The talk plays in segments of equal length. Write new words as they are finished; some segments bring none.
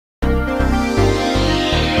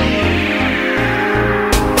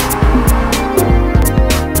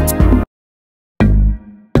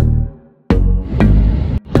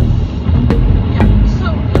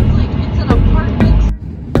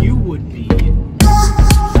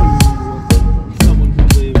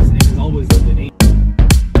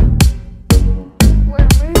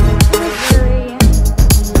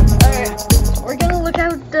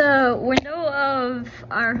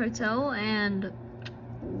hotel, and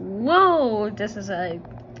whoa, this is a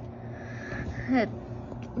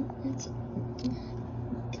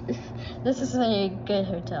good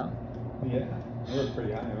hotel. Yeah, we're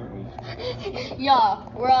pretty high, aren't we? Yeah,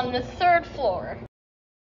 we're on the 3rd floor.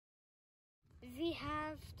 We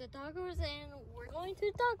have the doggos and we're going to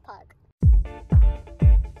the dog park.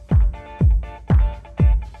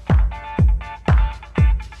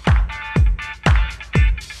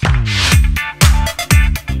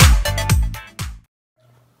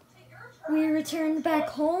 We returned back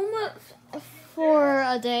home for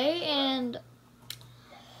a day, and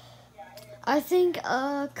I think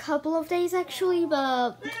a couple of days actually,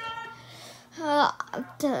 but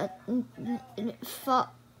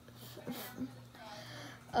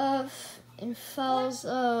in Falls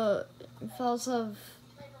of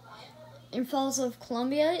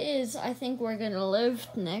Columbia is, I think we're gonna live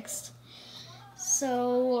next.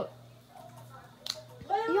 So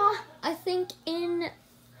yeah, I think in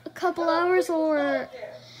a couple hours or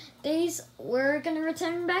days we're gonna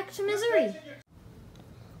return back to Missouri.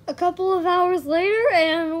 A couple of hours later,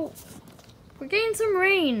 and we're getting some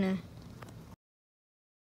rain.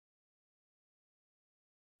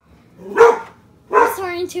 We're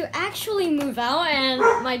starting to actually move out, and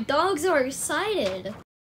my dogs are excited.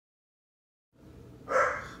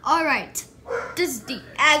 Alright, this is the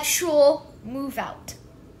actual move out.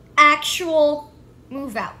 Actual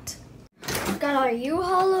move out. Got our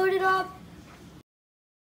U-Haul loaded up.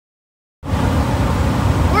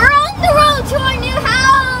 We're on the road to our new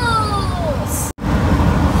house!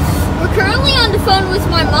 We're currently on the phone with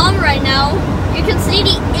my mom right now. You can see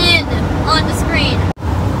the N on the screen.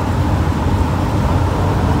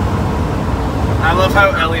 I love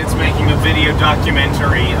how Elliot's making a video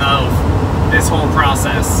documentary of this whole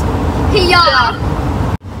process. Yeah.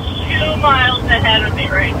 2 miles ahead of me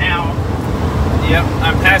right now. Yep,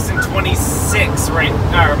 I'm passing 26 right,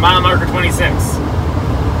 or mile marker 26.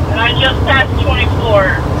 And I just passed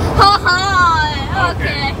 24. Haha,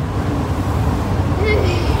 okay.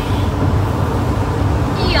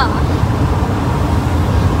 Yeah.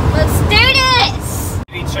 Let's do this!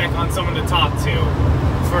 I need to check on someone to talk to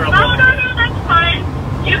for a No, little bit. no, that's fine.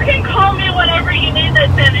 You can call me whenever you need that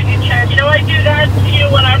sanity check. You know, I do that to you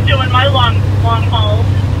when I'm doing my long hauls.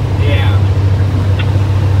 Yeah.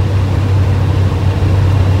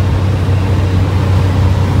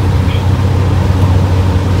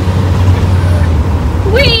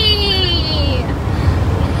 Whee!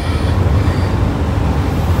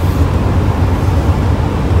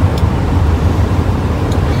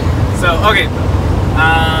 So, okay.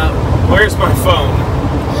 Where's my phone?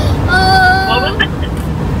 What was it?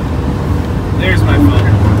 There's my phone.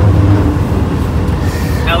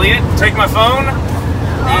 Elliot, take my phone.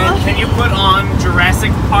 And can you put on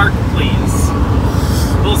Jurassic Park, please?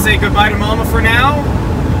 We'll say goodbye to Mama for now.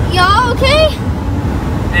 Yeah, okay?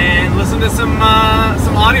 And listen to some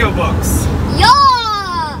audiobooks.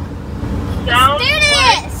 Yeah! Sounds Do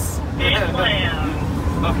like this! a plan.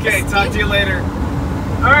 Okay, talk to you later.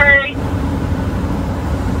 Alright.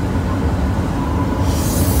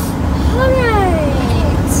 Alright.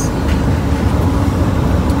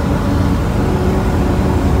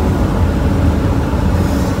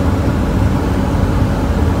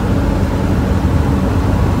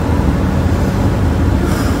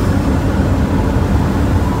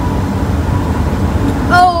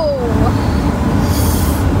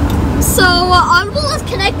 So, Audible is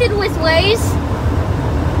connected with Waze.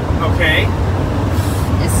 Okay.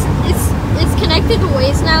 It's connected to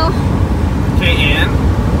Waze now. Okay,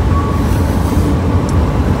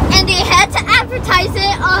 And they had to advertise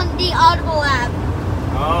it on the Audible app.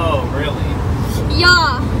 Oh, really?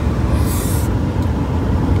 Yeah.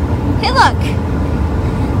 Hey, look.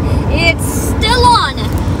 It's still on.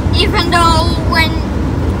 Even though when...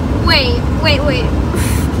 Wait.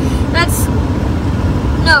 That's...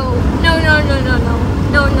 No.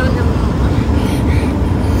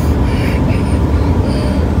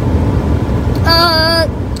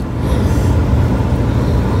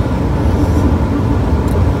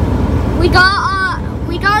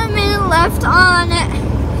 We got a minute left on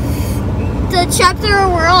the chapter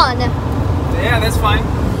we're on. Yeah, that's fine.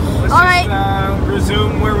 Let's All right. just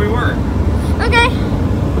resume where we were. Okay.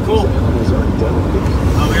 Cool.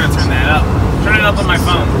 Oh, we gotta turn that up. Turn it up on my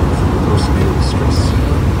phone. Postnatal stress,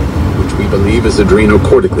 which we believe is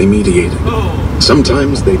adrenocortically mediated. Oh.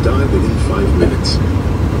 Sometimes they die within 5 minutes.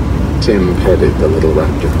 Tim petted the little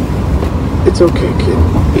raptor. "It's okay, kid,"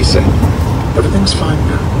 he said. "Everything's fine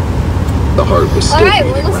now." The heart was still Alright,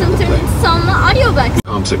 beating we'll listen to rapidly. some audiobooks.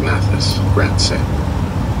 "Compsognathus," Grant said.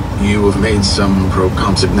 You have made some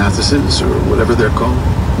proconsognathoses, or whatever they're called?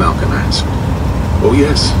 Malcolm asked. Oh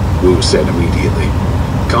yes, Wu said immediately.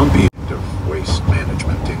 Can't be of waste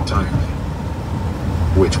management entirely.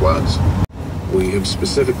 Which was? We have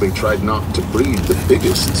specifically tried not to breed the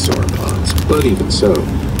biggest sauropods, but even so,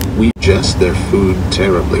 we ingest their food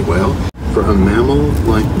terribly well. For a mammal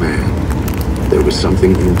like man, there was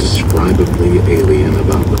something indescribably alien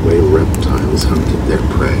about the way reptiles hunted their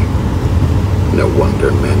prey. No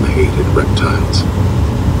wonder men hated reptiles.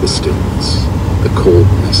 The stillness, the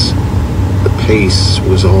coldness, the pace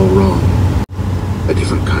was all wrong. A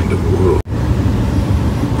different kind of world.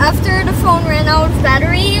 After the phone ran out of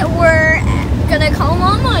battery, we're gonna call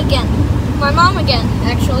Mama again. My mom again,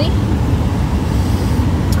 actually.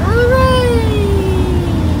 Alright.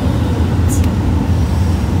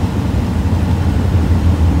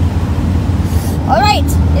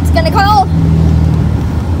 Alright, it's gonna call.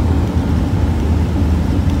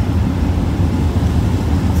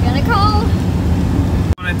 It's gonna call.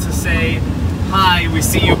 I wanted to say, hi, we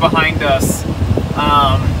see you behind us.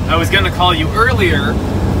 I was gonna call you earlier,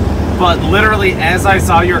 but literally as I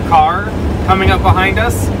saw your car coming up behind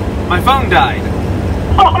us, my phone died.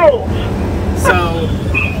 Oh! So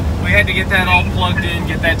we had to get that all plugged in,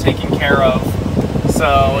 get that taken care of.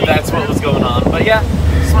 So that's what was going on. But yeah,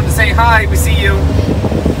 just wanted to say hi, we see you.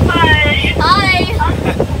 Hi! Hi.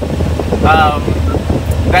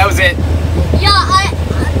 That was it. Yeah,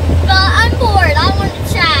 I'm bored. I want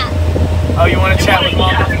to chat. Oh, you want to chat with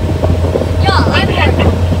Mom? Yeah, I'm bored.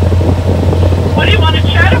 What do you want to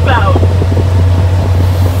chat about?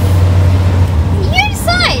 You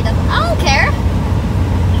decide. I don't care.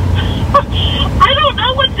 I don't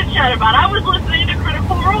know what to chat about. I was listening to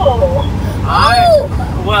Critical Role.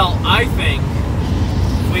 Well, I think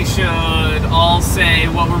we should all say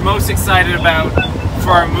what we're most excited about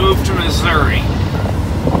for our move to Missouri.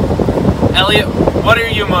 Elliot, what are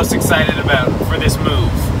you most excited about for this move?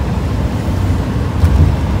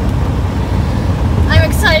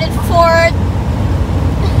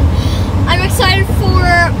 I'm excited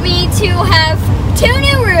for me to have 2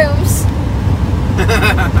 new rooms.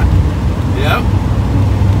 Yep.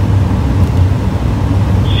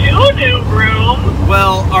 2 new rooms?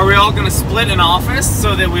 Well, are we all going to split an office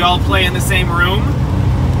so that we all play in the same room?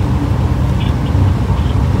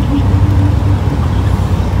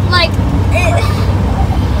 Like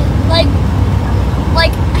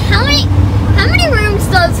how many rooms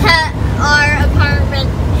does our apartment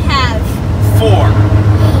have? 4.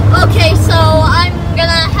 Okay, so I'm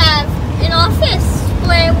gonna have an office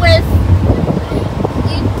split with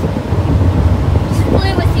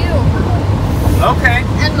you Okay.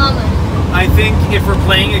 and Mama. I think if we're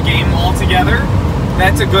playing a game all together,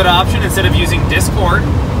 that's a good option instead of using Discord.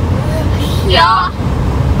 Yeah.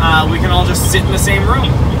 We can all just sit in the same room.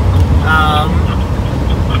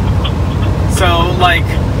 So, like,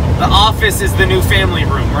 the office is the new family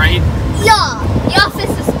room, right? Yeah, the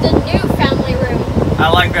office is the new family room. I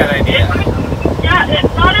like that idea. Yeah,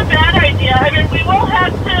 it's not a bad idea. I mean, we will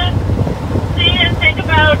have to see and think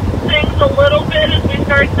about things a little bit as we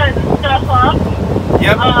start setting stuff up.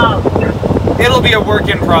 Yep. It'll be a work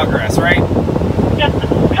in progress, right?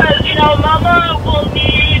 Because, Mama will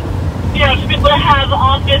need, to be able to have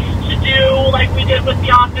office to do like we did with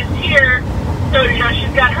the office here. So,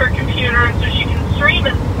 she's got her computer and so she can stream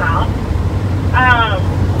and stuff.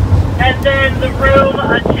 And then the room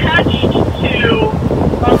attached to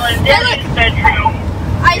Mama and Daddy's bedroom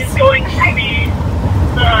is going to be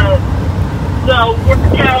the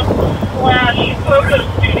workout / photo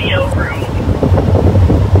studio room.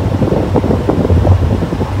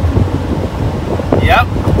 Yep.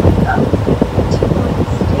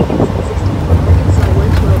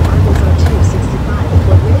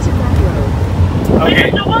 Okay.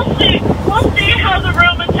 So we'll see how the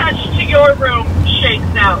room attached to your room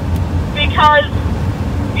shakes out. Because,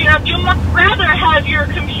 you much rather have your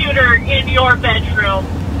computer in your bedroom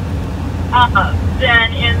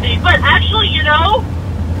than in the... But actually, you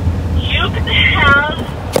can have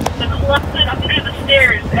the closet under the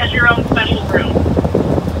stairs as your own special room.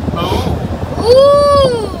 Oh.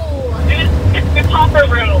 Ooh! It's the popper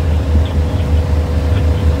room.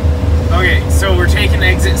 Okay, so we're taking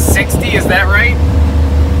exit 60, is that right?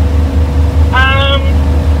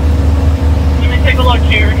 Let me take a look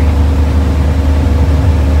here.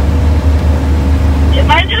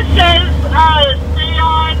 Mine just says, stay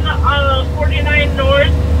on 49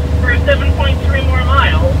 North for 7.3 more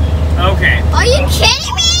miles. Okay. Are you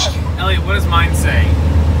kidding me? Elliot, what does mine say?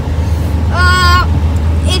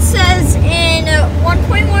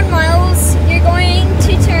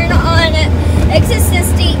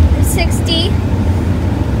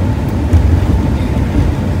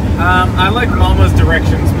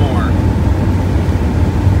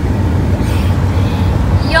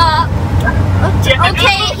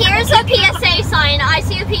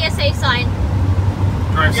 freeway sign.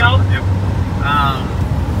 Drive somewhere, yep.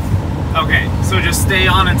 Okay, so just stay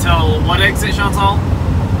on until what exit, Chantal?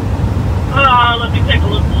 Let me take a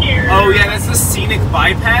look here. Oh yeah, that's the scenic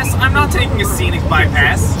bypass. I'm not taking a scenic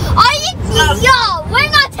bypass. Yo, we're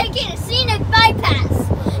not taking a scenic bypass.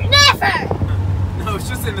 Never. No, it's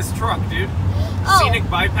just in this truck, dude. Oh. Scenic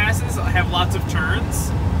bypasses have lots of turns.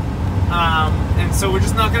 And so we're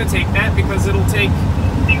just not going to take that because it'll take...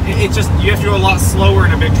 It just... You have to go a lot slower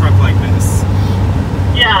in a big truck like this.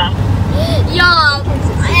 Yeah. Yeah,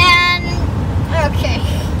 and... Okay,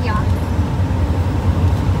 yeah.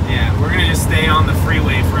 Yeah, we're going to just stay on the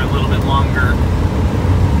freeway for a little bit longer.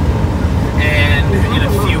 And in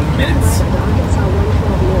a few minutes...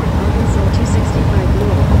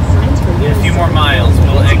 In a few more miles,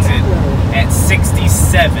 we'll exit at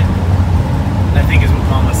 67. I think is what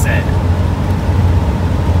Mama said.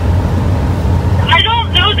 I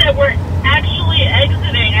don't know that we're actually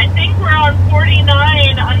exiting. I think we're on 49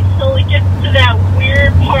 until it gets to that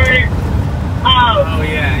weird part Oh,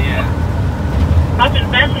 yeah. up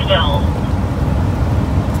in Bentonville.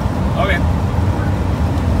 Okay.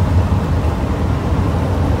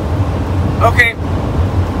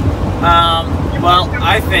 Well,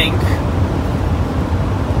 I think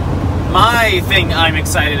my thing I'm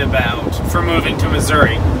excited about for moving to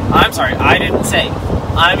Missouri, I'm sorry, I didn't say.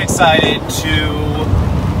 I'm excited to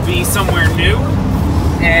be somewhere new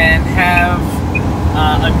and have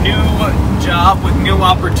a new job with new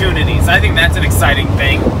opportunities. I think that's an exciting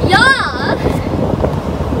thing. Yeah.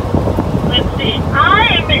 Let's see.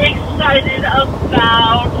 I'm excited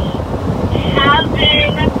about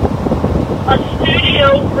having a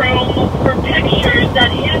studio room for pictures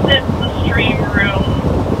that isn't the stream room.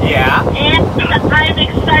 Yeah. And I'm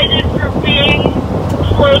excited for being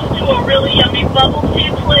close to a really yummy bubble tea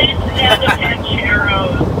place and a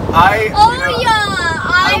Pancheros. I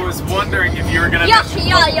was wondering if you were gonna Yeah.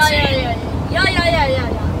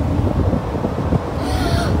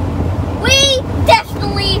 We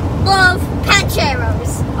definitely love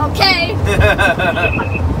Pancheros, okay?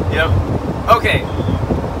 Yep. Okay.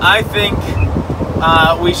 I think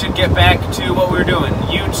we should get back to what we were doing.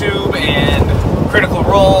 YouTube and Critical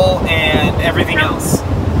Role and everything else.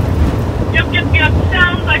 Yep.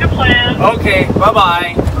 Sounds like a plan. Okay,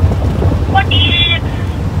 bye-bye. Lucky.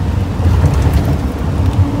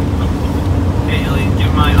 Hey, Elliot,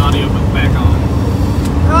 get my audiobook back on.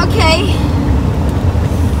 Okay.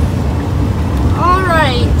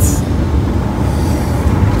 Alright.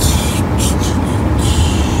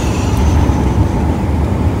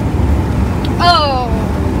 Oh.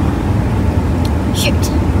 Shoot.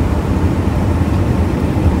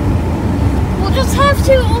 We'll just have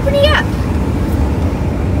to open the app.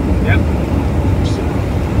 Yep.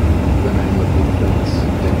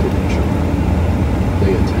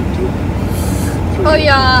 Oh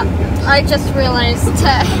yeah, I just realized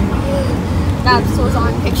Maps was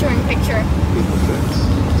on picture-in-picture.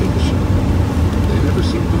 They never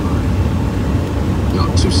seem to mind.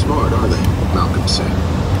 Not too smart, are they? Malcolm said.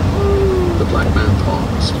 The black man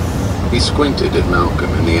paused. He squinted at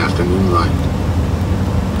Malcolm in the afternoon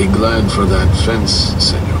light. Be glad for that fence,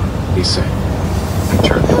 senor, he said, and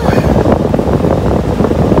turned away.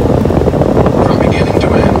 From beginning to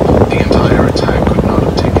end, the entire attack could not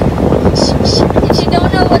have taken more than 6 seconds. If you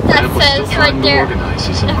don't know what that Sam was still says trying right to there, organize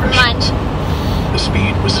his never mind. impressions. The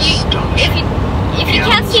speed was astonishing. If you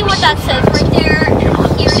can't see what that says right there,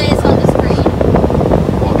 here it is on the screen.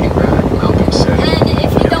 Walking back, Malcolm said, And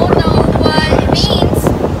if you don't know what it means,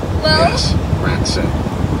 well, Yes, Rand said.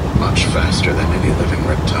 Much faster than any living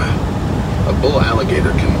reptile. A bull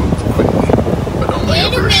alligator can move quickly, but only It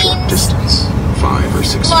over a short means distance, 5 or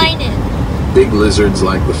 6 feet. lining. Big lizards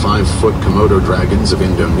like the 5-foot Komodo dragons of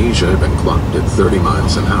Indonesia have been clocked at 30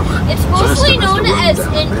 miles an hour. It's Fast mostly enough known to run as down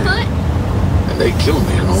a man. input, And they kill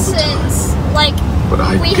man all the time. since, like, But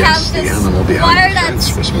I we guess have the this animal wire behind the that's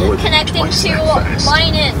fence was more than connecting twice to that fast.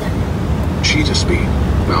 line in. Cheetah speed,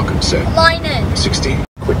 Malcolm said. Line in. 16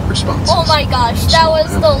 quick responses. Oh my gosh, that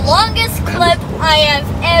was the longest clip I have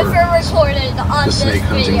ever recorded on The this snake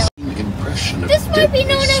video. hunting impression of This might be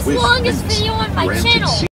deadly known as swift longest winds. video on my Granted,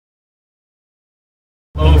 channel.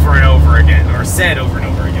 Over and over again, or said over and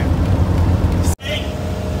over again.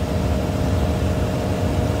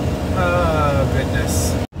 Oh,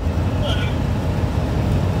 goodness.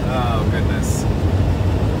 Oh, goodness.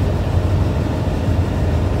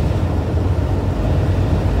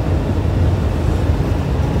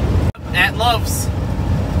 At Loves.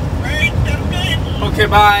 Okay,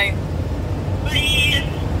 bye.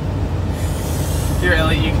 Here,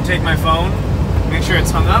 Elliot, you can take my phone, make sure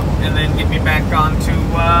it's hung up, and then get me back onto,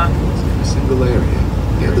 A single area,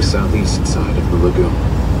 near the southeast side of the lagoon.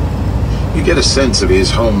 You get a sense of his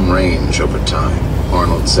home range over time,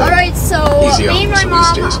 Arnold said. Alright, so He's me young, and my so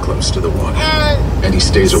mom he stays close to the water. and he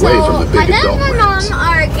stays away from the big my dad adult and my wrecks. mom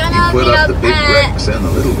are You gonna put meet up up the big at wrecks and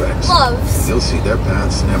the little wrecks. Love's. You'll see their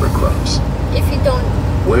paths never cross. If you don't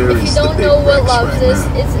Where If is you the don't big know what wrecks Love's right is,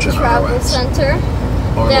 now? it's a Gennaro travel asked. center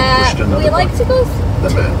Arnold that pushed another we like button. to go The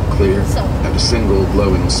to. map cleared, So. and a single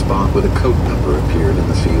glowing spot with a code number appeared in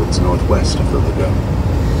the fields northwest of the lagoon.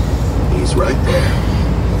 He's right there.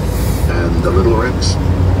 And the little wrecks?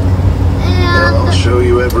 They'll all And show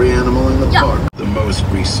you every animal in the Yeah. park. The most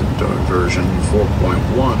recent are version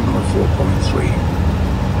 4.1 or 4.3.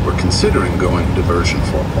 We're considering going to version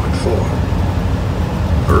 4.4.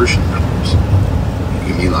 Version numbers?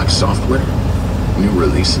 You mean like software? New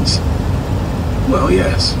releases? Well,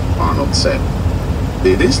 yes, Arnold said.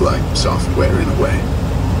 It is like software in a way.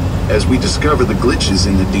 As we discover the glitches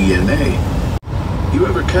in the DNA. You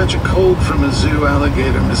ever catch a cold from a zoo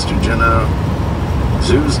alligator, Mr. Gennaro?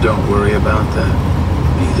 Zoos don't worry about that.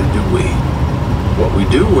 Neither do we. What we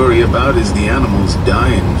do worry about is the animals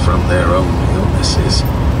dying from their own illnesses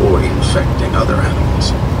or infecting other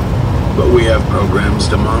animals. But we have programs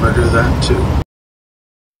to monitor that too.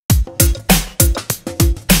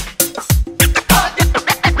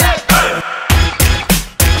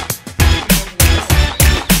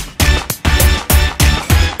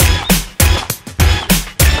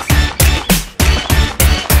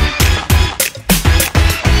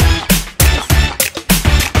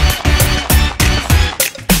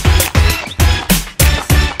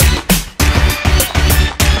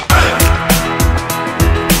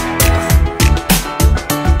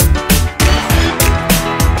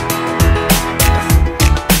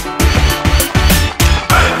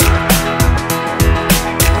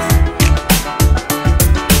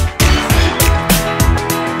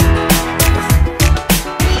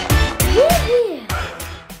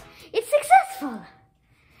 it's successful.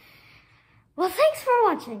 Well, thanks for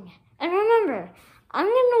watching. And remember, I'm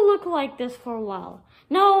gonna look like this for a while.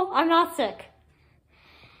 No, I'm not sick.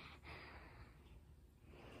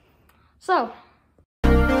 So,